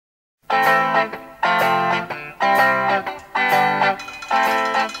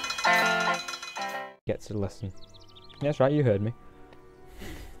get to the lesson. That's right, you heard me.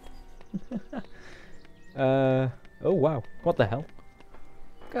 Oh wow, what the hell?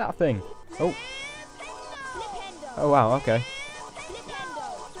 Look at that thing. Oh. Oh wow, okay.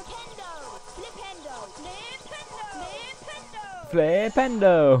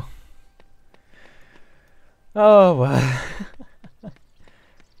 Flipendo! Oh wow.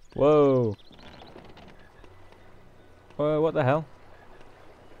 Whoa. Whoa, what the hell?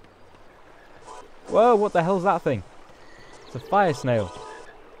 Whoa, what the hell's that thing? It's a fire snail.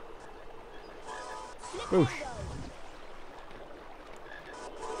 Boosh.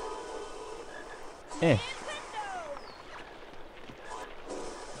 Eh.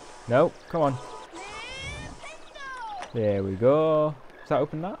 No, come on. There we go. Does that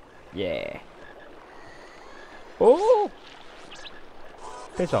open that? Yeah. Oh!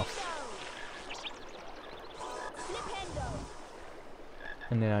 Piss off.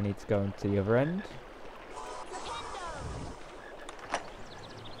 And then I need to go into the other end.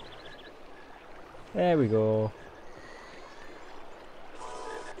 There we go.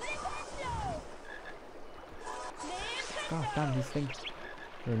 God damn, these things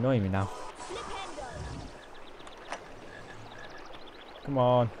are annoying me now. Come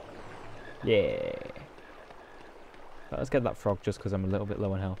on. Yeah. Right, let's get that frog just because I'm a little bit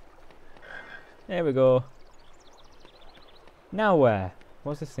low on health. There we go. Now where?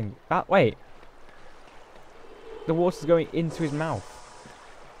 What's this thing? Ah, wait. The water's going into his mouth.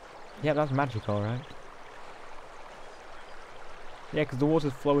 Yeah, that's magic, alright. Yeah, because the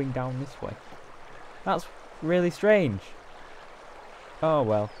water's flowing down this way. That's really strange. Oh,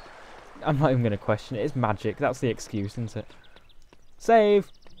 well. I'm not even going to question it. It's magic. That's the excuse, isn't it? Save!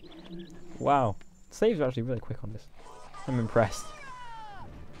 Wow. Saves are actually really quick on this. I'm impressed.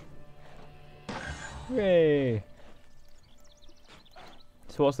 Yay!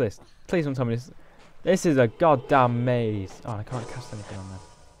 So what's this? Please don't tell me this. This is a goddamn maze. Oh, I can't cast anything on there.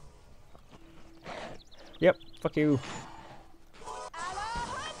 Yep, fuck you.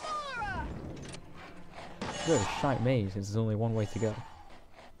 It's a shite maze, there's only one way to go.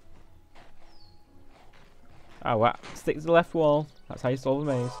 Oh, wow. Stick to the left wall. That's how you solve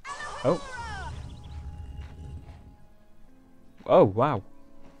the maze. Oh. Oh, wow.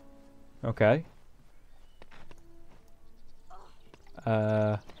 Okay.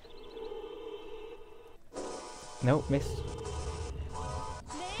 Nope, missed.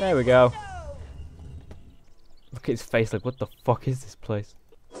 There we go. Look at his face, like, what the fuck is this place?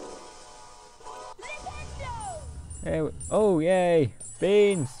 Oh, yay!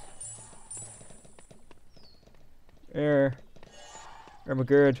 Beans! Oh my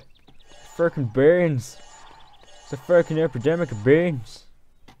god. Frickin' beans! It's a frickin' epidemic of beans!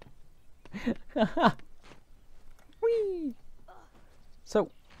 Whee! So,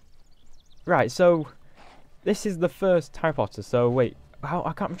 right, so this is the first Harry Potter, so wait,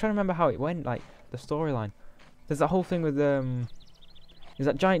 I'm trying to remember how it went, like, the storyline. There's that whole thing with, there's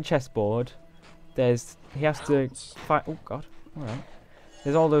that giant chessboard, he has to fight, oh god, alright.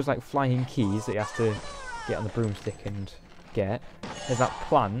 There's all those, like, flying keys that he has to get on the broomstick and get. There's that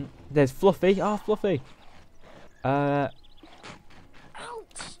plant, there's Fluffy, oh, Fluffy! Damn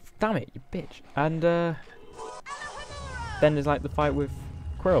it, you bitch. And, then there's, like, the fight with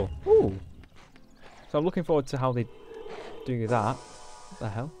Krill. Ooh! So I'm looking forward to how they do that. What the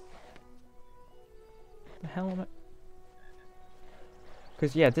hell? The hell am I?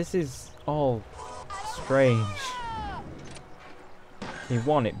 Because yeah, this is all strange. You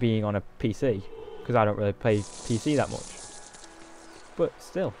want it being on a PC, because I don't really play PC that much. But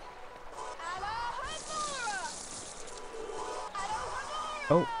still.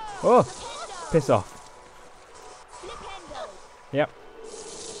 Oh! Oh! Piss off. Yep.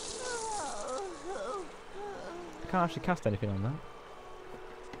 I can't actually cast anything on that.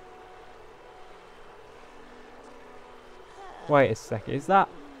 Wait a second, is that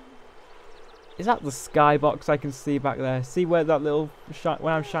the skybox I can see back there? See where that little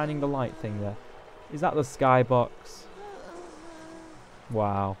when I'm shining the light thing there? Is that the skybox?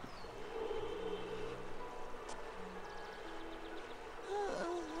 Wow.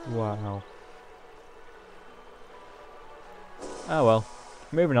 Wow. Oh well,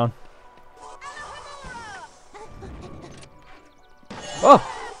 moving on. Oh!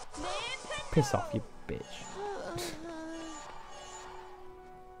 Piss off, you bitch.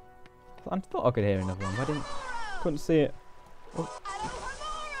 I thought I could hear another one, but I couldn't see it. Oh.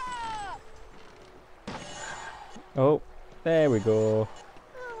 Oh, there we go.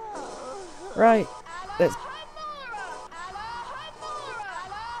 Right, let's...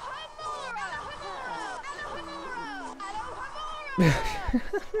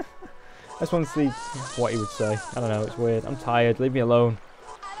 just want to see what he would say. I don't know, it's weird. I'm tired, leave me alone.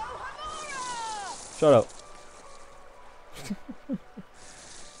 Shut up.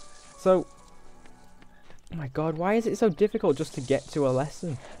 So, oh my god, why is it so difficult just to get to a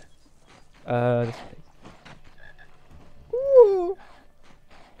lesson? Ooh.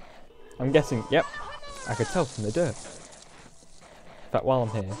 I'm guessing, yep, I could tell from the dirt. In fact, while I'm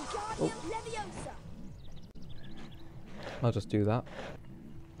here, oh, I'll just do that.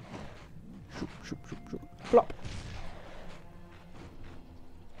 Shoop, shoop, shoop, shoop. Plop.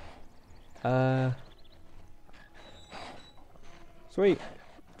 Sweet.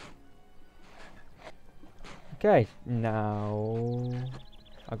 Okay, now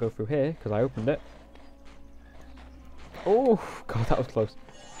I'll go through here because I opened it. Oh, god, that was close.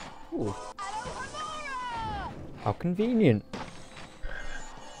 Ooh. How convenient.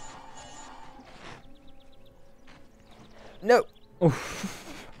 No. Oof.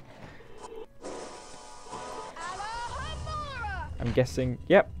 I'm guessing.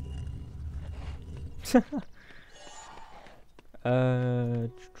 Yep. Do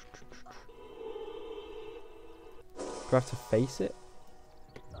I have to face it?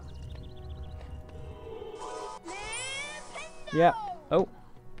 Yeah. Oh.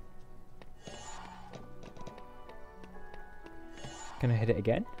 Can I hit it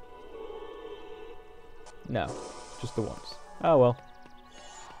again? No. Just the once. Oh well.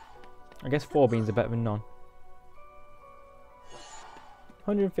 I guess 4 beans are better than none.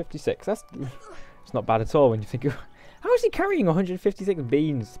 156. That's it's not bad at all when you think of how is he carrying 156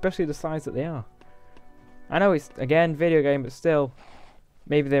 beans, especially the size that they are. I know it's again video game, but still,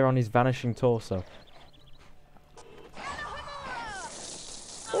 maybe they're on his vanishing torso.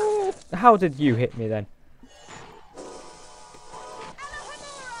 Oh, how did you hit me then?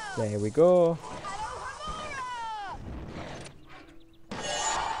 There we go.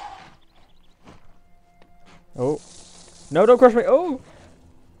 Oh. No, don't crush me. Oh.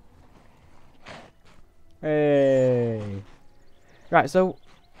 Hey. Right, so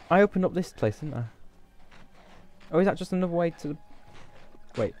I opened up this place, didn't I? Oh, is that just another way to the...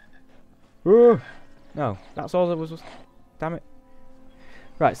 Wait. Ooh. No, that's all there was. Damn it.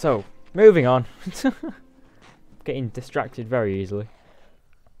 Right, so moving on. Getting distracted very easily.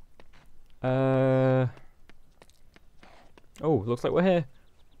 Oh, looks like we're here.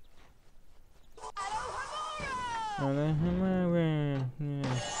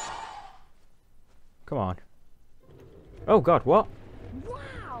 Come on. Oh god, what?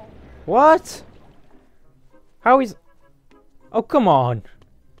 Wow. What? How is... Oh, come on.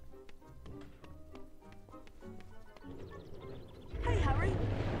 Hey Harry,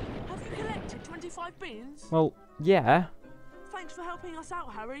 have you collected 25 beans? Well, yeah. Thanks for helping us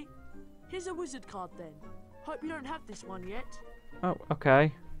out, Harry. Here's a wizard card then. Hope you don't have this one yet. Oh,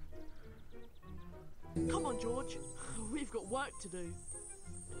 okay. Come on, George. We've got work to do.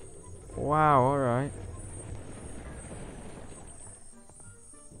 Wow, alright.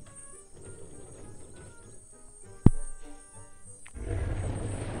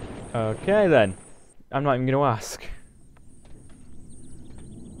 Okay then. I'm not even going to ask.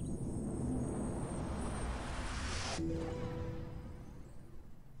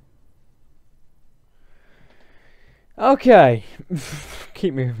 Okay.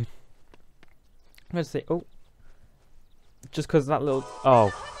 Keep moving. Let's see. Oh. Just because that little...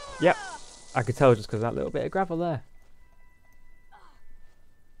 Oh. Yep. I could tell just because that little bit of gravel there.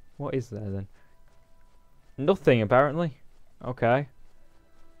 What is there then? Nothing, apparently. Okay.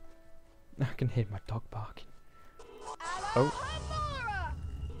 I can hear my dog barking. Oh.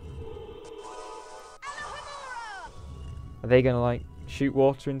 Are they going to, like, shoot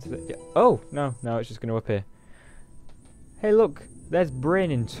water into the... Yeah. Oh! No, no, it's just going to appear. Hey, look. There's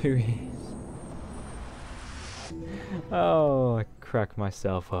Bryn in 2 years. Oh, I crack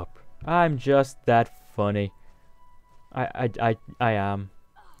myself up. I'm just that funny. I am.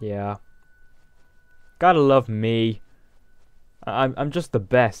 Yeah. Gotta love me. I'm just the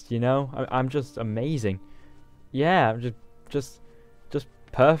best, you know? I'm just amazing. Yeah, I'm just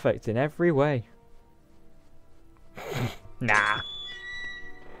perfect in every way. Nah.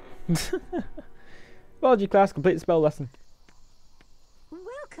 Well, G class, complete the spell lesson.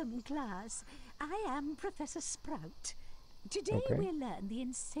 Welcome, class. I am Professor Sprout. Today we'll learn the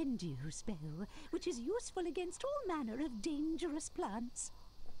Incendio spell, which is useful against all manner of dangerous plants.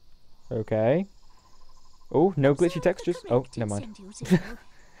 Okay. Oh, no glitchy textures. Oh, never mind.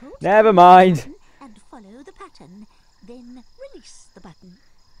 Hold Never mind. and follow the pattern, then release the button.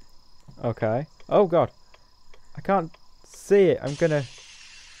 Okay. Oh god. I can't see it. I'm gonna...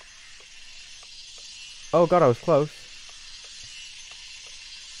 Oh god, I was close.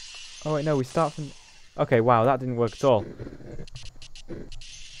 Oh wait, no, we start from... Okay, wow, that didn't work at all.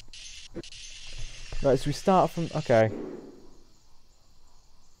 Right, so we start from... Okay.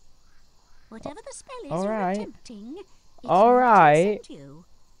 Whatever the spell is All you're right. attempting, it's All not right. you.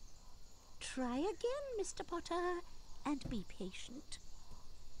 Try again, Mr. Potter, and be patient.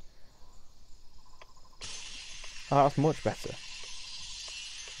 Oh, that's much better.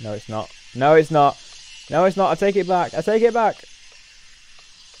 No, it's not. No, it's not. No, it's not. I take it back. I take it back.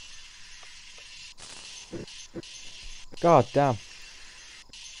 God damn.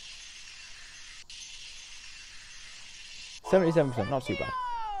 77%, not too bad.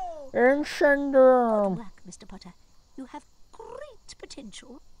 Incendium! Good work, Mr. Potter. You have great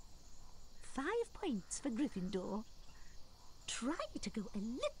potential. 5 points for Gryffindor. Try to go a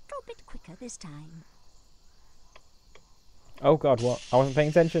little bit quicker this time. Oh god, what? I wasn't paying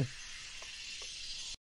attention.